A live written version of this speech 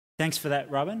Thanks for that,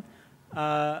 Robin.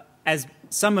 As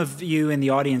some of you in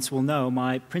the audience will know,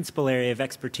 my principal area of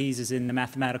expertise is in the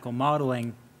mathematical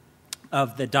modeling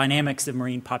of the dynamics of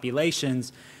marine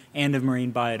populations and of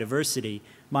marine biodiversity.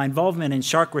 My involvement in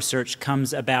shark research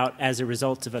comes about as a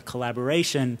result of a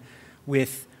collaboration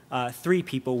with three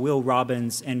people, Will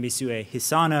Robbins and Misue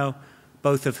Hisano,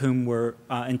 both of whom were,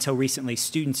 until recently,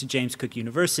 students at James Cook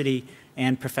University,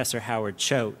 and Professor Howard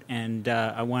Choate. And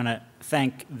I want to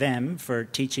thank them for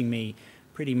teaching me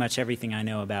pretty much everything I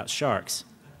know about sharks.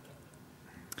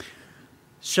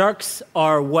 Sharks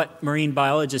are what marine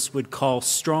biologists would call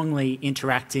strongly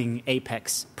interacting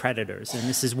apex predators, and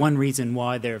this is one reason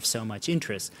why they're of so much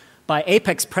interest. By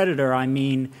apex predator, I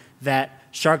mean that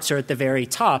sharks are at the very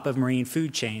top of marine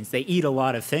food chains. They eat a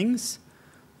lot of things,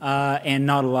 and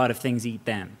not a lot of things eat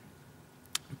them.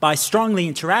 By strongly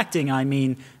interacting, I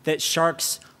mean that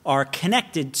sharks are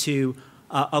connected to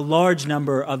a large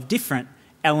number of different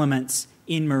elements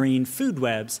in marine food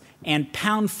webs, and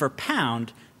pound for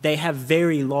pound, they have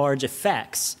very large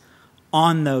effects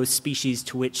on those species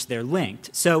to which they're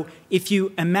linked. So if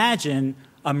you imagine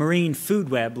a marine food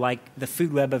web, like the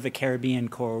food web of a Caribbean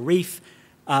coral reef,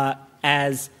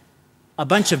 as a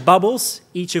bunch of bubbles,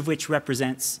 each of which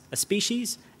represents a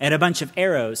species, and a bunch of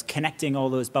arrows connecting all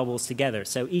those bubbles together.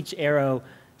 So each arrow,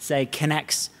 say,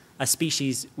 connects a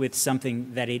species with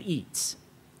something that it eats.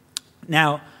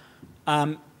 Now,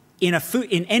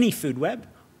 in any food web,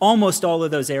 almost all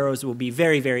of those arrows will be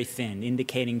very, very thin,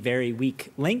 indicating very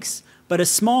weak links, but a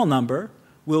small number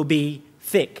will be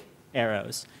thick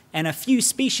arrows. And a few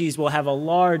species will have a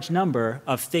large number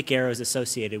of thick arrows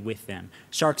associated with them.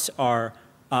 Sharks are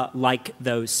like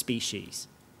those species.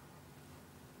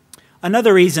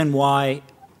 Another reason why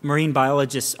marine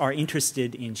biologists are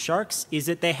interested in sharks is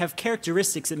that they have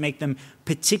characteristics that make them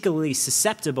particularly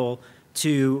susceptible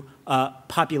to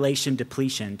population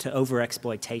depletion, to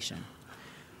overexploitation.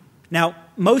 Now,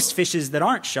 most fishes that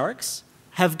aren't sharks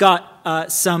have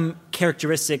got some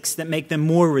characteristics that make them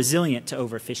more resilient to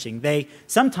overfishing. They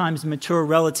sometimes mature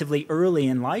relatively early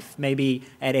in life, maybe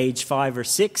at age 5 or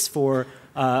 6 for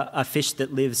a fish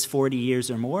that lives 40 years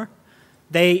or more.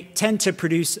 They tend to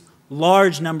produce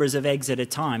large numbers of eggs at a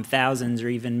time, thousands or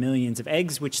even millions of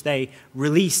eggs, which they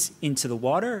release into the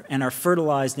water and are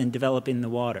fertilized and develop in the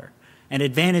water. An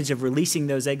advantage of releasing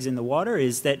those eggs in the water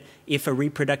is that if a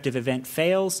reproductive event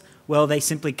fails, well, they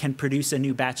simply can produce a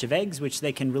new batch of eggs, which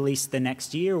they can release the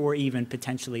next year or even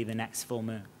potentially the next full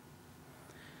moon.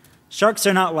 Sharks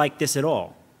are not like this at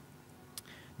all.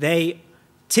 They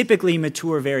typically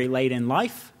mature very late in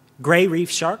life. Gray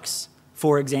reef sharks,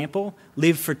 for example,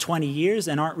 live for 20 years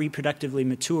and aren't reproductively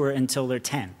mature until they're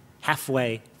 10,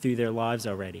 halfway through their lives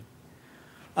already.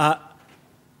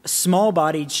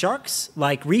 Small-bodied sharks,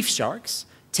 like reef sharks,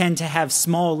 tend to have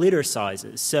small litter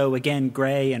sizes. So again,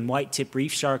 gray and white-tip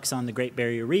reef sharks on the Great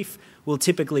Barrier Reef will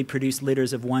typically produce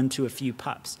litters of 1 to a few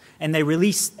pups. And they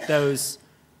release those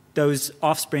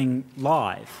offspring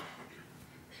live.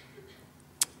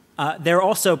 They're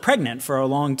also pregnant for a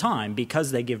long time because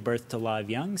they give birth to live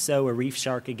young. So a reef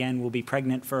shark, again, will be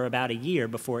pregnant for about a year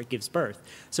before it gives birth.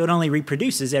 So it only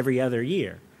reproduces every other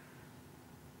year.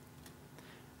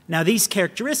 Now, these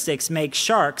characteristics make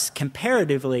sharks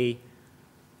comparatively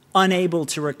unable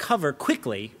to recover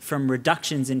quickly from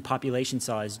reductions in population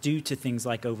size due to things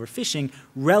like overfishing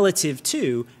relative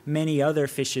to many other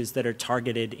fishes that are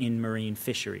targeted in marine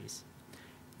fisheries.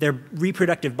 Their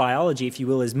reproductive biology, if you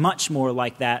will, is much more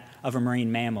like that of a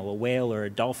marine mammal, a whale or a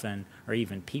dolphin, or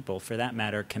even people, for that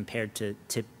matter, compared to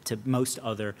most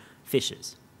other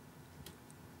fishes.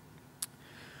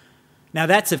 Now,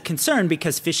 that's of concern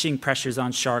because fishing pressures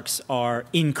on sharks are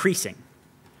increasing.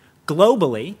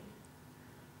 Globally,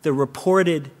 the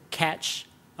reported catch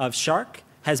of shark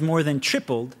has more than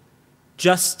tripled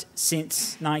just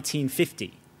since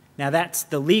 1950. Now, that's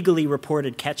the legally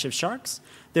reported catch of sharks.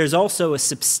 There's also a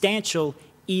substantial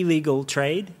illegal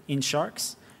trade in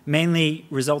sharks, mainly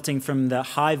resulting from the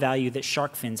high value that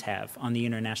shark fins have on the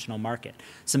international market.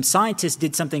 Some scientists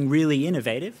did something really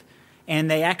innovative, and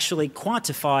they actually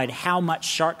quantified how much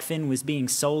shark fin was being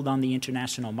sold on the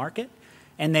international market,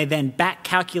 and they then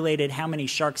back-calculated how many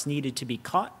sharks needed to be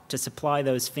caught to supply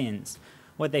those fins.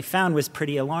 What they found was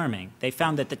pretty alarming. They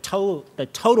found that the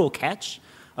total catch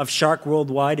of shark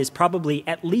worldwide is probably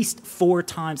at least 4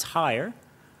 times higher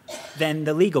than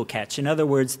the legal catch. In other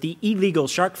words, the illegal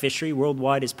shark fishery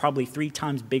worldwide is probably 3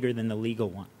 times bigger than the legal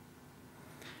one.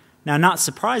 Now, not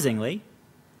surprisingly,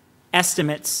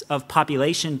 estimates of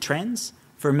population trends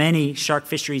for many shark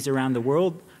fisheries around the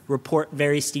world report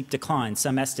very steep declines,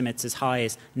 some estimates as high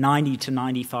as 90 to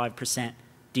 95%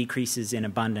 decreases in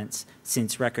abundance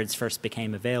since records first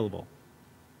became available.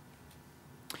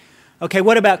 Okay,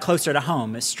 what about closer to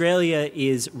home? Australia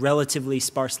is relatively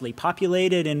sparsely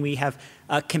populated, and we have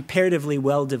a comparatively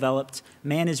well-developed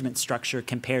management structure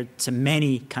compared to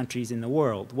many countries in the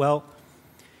world. Well,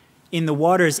 in the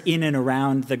waters in and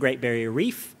around the Great Barrier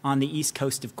Reef on the east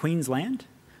coast of Queensland,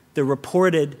 the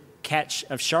reported catch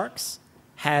of sharks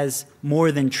has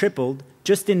more than tripled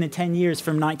just in the 10 years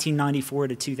from 1994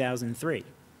 to 2003.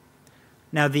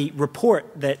 Now, the report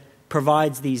that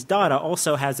provides these data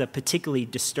also has a particularly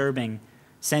disturbing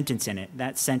sentence in it.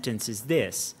 That sentence is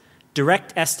this: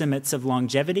 direct estimates of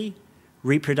longevity,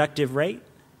 reproductive rate,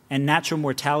 and natural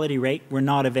mortality rate were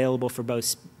not available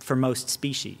for most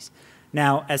species.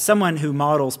 Now, as someone who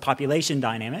models population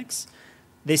dynamics,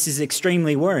 this is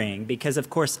extremely worrying because, of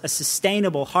course, a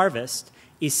sustainable harvest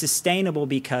is sustainable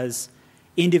because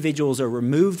individuals are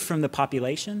removed from the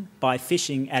population by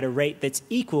fishing at a rate that's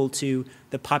equal to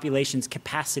the population's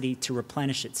capacity to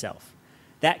replenish itself.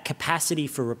 That capacity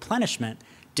for replenishment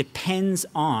depends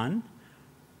on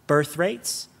birth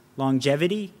rates,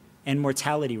 longevity, and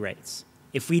mortality rates.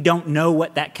 If we don't know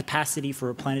what that capacity for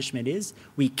replenishment is,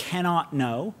 we cannot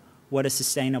know what a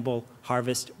sustainable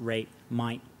harvest rate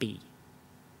might be.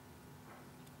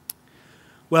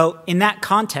 Well, in that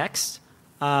context,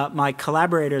 my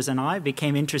collaborators and I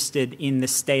became interested in the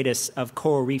status of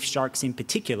coral reef sharks in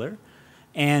particular,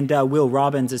 and Will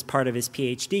Robbins, as part of his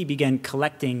PhD, began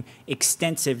collecting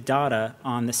extensive data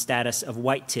on the status of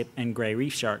white-tip and grey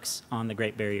reef sharks on the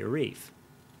Great Barrier Reef.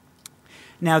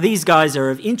 Now, these guys are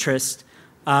of interest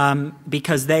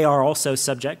because they are also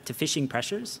subject to fishing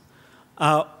pressures.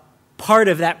 Part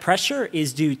of that pressure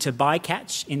is due to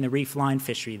bycatch in the reef line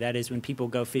fishery. That is, when people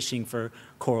go fishing for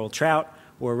coral trout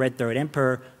or red-throat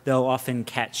emperor, they'll often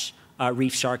catch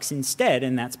reef sharks instead,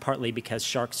 and that's partly because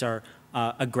sharks are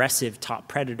aggressive top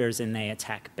predators and they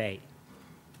attack bait.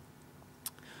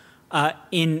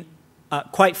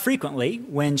 Quite frequently,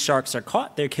 when sharks are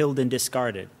caught, they're killed and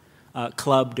discarded,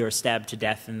 clubbed or stabbed to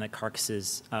death, and the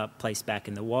carcasses placed back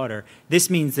in the water. This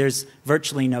means there's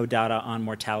virtually no data on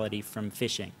mortality from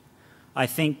fishing. I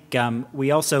think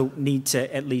we also need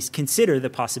to at least consider the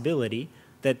possibility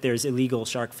that there's illegal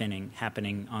shark finning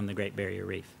happening on the Great Barrier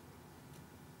Reef.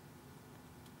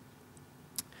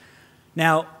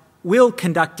 Now, Will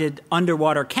conducted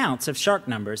underwater counts of shark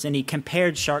numbers, and he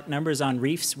compared shark numbers on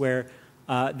reefs where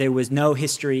there was no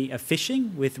history of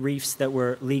fishing with reefs that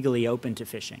were legally open to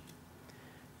fishing.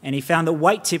 And he found that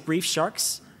white-tip reef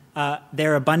sharks,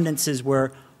 their abundances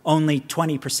were only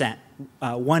 20%,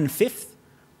 one-fifth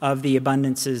of the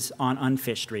abundances on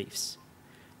unfished reefs.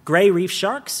 Gray reef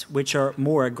sharks, which are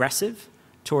more aggressive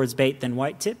towards bait than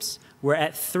white tips, were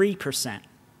at 3%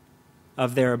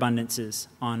 of their abundances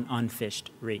on unfished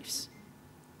reefs.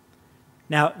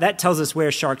 Now, that tells us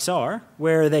where sharks are.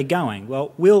 Where are they going?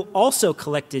 Well, Will also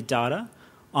collected data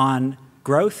on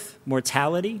growth,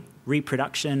 mortality,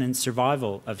 reproduction, and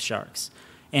survival of sharks.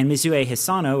 And Mizue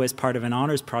Hisano, as part of an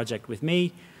honors project with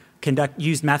me,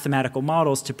 used mathematical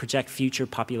models to project future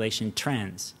population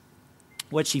trends.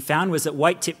 What she found was that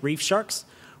white-tip reef sharks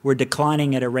were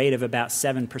declining at a rate of about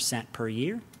 7% per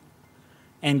year,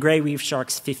 and gray reef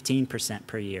sharks 15%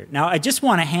 per year. Now, I just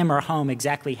want to hammer home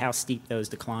exactly how steep those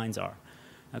declines are.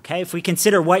 Okay, if we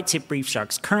consider white-tip reef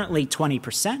sharks, currently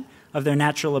 20% of their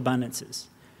natural abundances.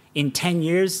 In 10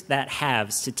 years, that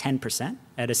halves to 10%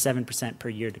 at a 7% per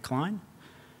year decline.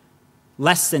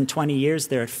 Less than 20 years,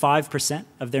 they're at 5%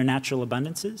 of their natural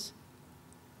abundances.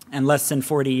 And less than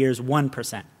 40 years,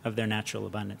 1% of their natural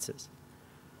abundances.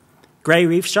 Gray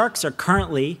reef sharks are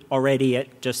currently already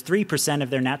at just 3% of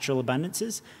their natural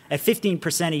abundances. At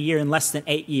 15% a year, in less than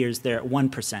 8 years, they're at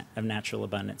 1% of natural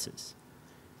abundances.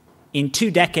 In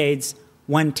 2 decades,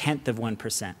 1/10 of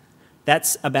 1%.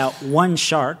 That's about 1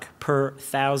 shark per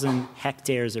 1,000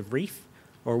 hectares of reef,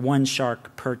 or 1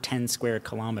 shark per 10 square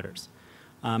kilometers.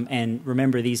 And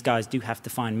remember, these guys do have to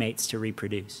find mates to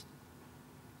reproduce.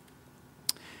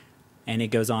 And it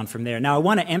goes on from there. Now, I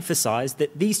want to emphasize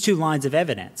that these 2 lines of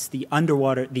evidence, the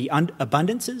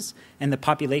abundances and the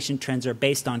population trends, are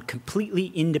based on completely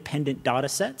independent data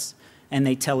sets, and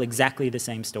they tell exactly the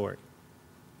same story.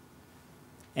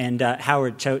 And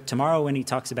Howard Choate, tomorrow, when he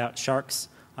talks about sharks,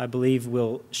 I believe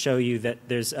will show you that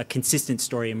there's a consistent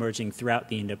story emerging throughout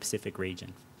the Indo-Pacific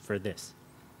region for this.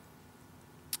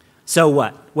 So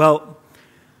what? Well,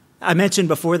 I mentioned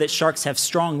before that sharks have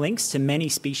strong links to many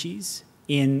species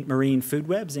in marine food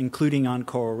webs, including on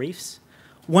coral reefs.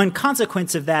 One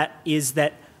consequence of that is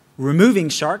that removing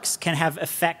sharks can have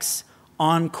effects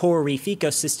on coral reef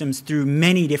ecosystems through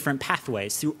many different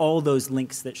pathways, through all those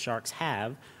links that sharks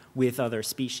have with other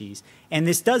species. And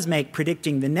this does make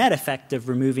predicting the net effect of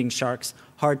removing sharks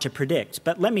hard to predict.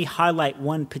 But let me highlight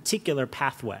one particular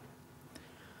pathway.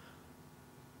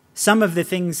 Some of the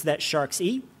things that sharks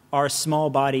eat are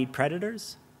small-bodied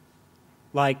predators,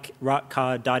 like rock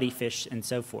cod, dotty fish, and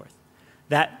so forth.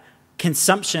 That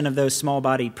consumption of those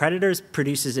small-bodied predators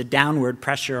produces a downward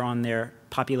pressure on their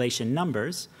population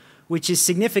numbers, which is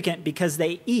significant because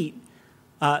they eat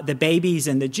the babies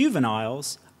and the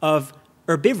juveniles of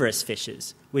herbivorous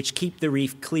fishes, which keep the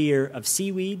reef clear of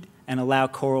seaweed and allow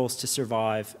corals to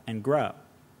survive and grow.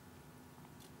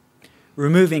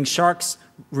 Removing sharks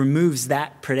removes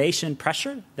that predation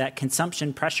pressure, that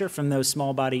consumption pressure from those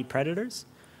small-bodied predators,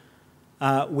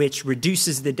 which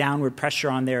reduces the downward pressure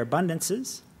on their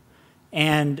abundances,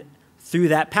 and through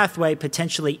that pathway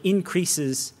potentially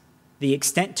increases the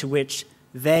extent to which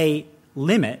they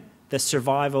limit the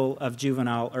survival of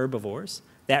juvenile herbivores.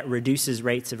 That reduces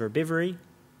rates of herbivory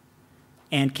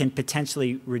and can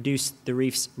potentially reduce the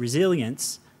reef's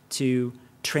resilience to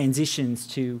transitions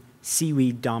to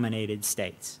seaweed-dominated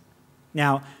states.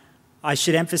 Now, I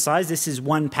should emphasize this is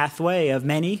one pathway of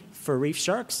many for reef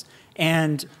sharks,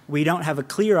 and we don't have a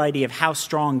clear idea of how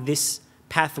strong this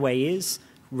pathway is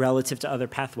relative to other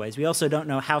pathways. We also don't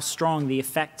know how strong the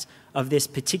effect of this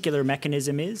particular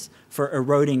mechanism is for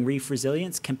eroding reef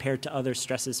resilience compared to other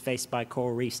stresses faced by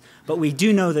coral reefs. But we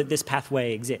do know that this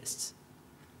pathway exists,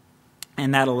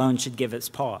 and that alone should give us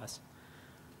pause.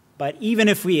 But even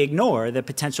if we ignore the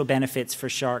potential benefits for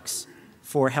sharks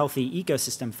for healthy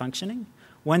ecosystem functioning,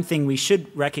 one thing we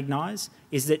should recognize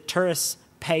is that tourists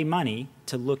pay money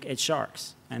to look at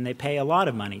sharks, and they pay a lot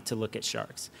of money to look at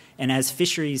sharks. And as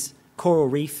fisheries, coral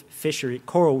reef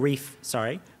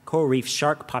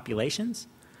shark populations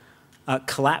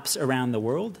collapse around the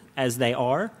world, as they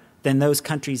are, then those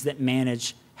countries that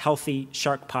manage healthy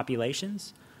shark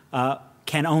populations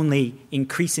can only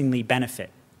increasingly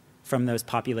benefit from those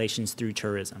populations through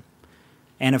tourism.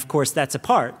 And of course, that's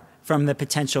apart from the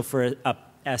potential for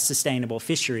a sustainable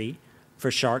fishery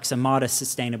for sharks, a modest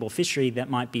sustainable fishery that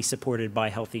might be supported by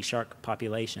healthy shark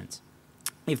populations,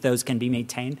 if those can be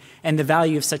maintained. And the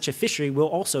value of such a fishery will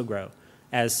also grow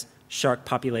as shark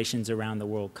populations around the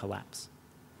world collapse.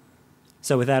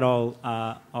 So with that,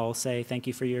 I'll say thank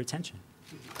you for your attention.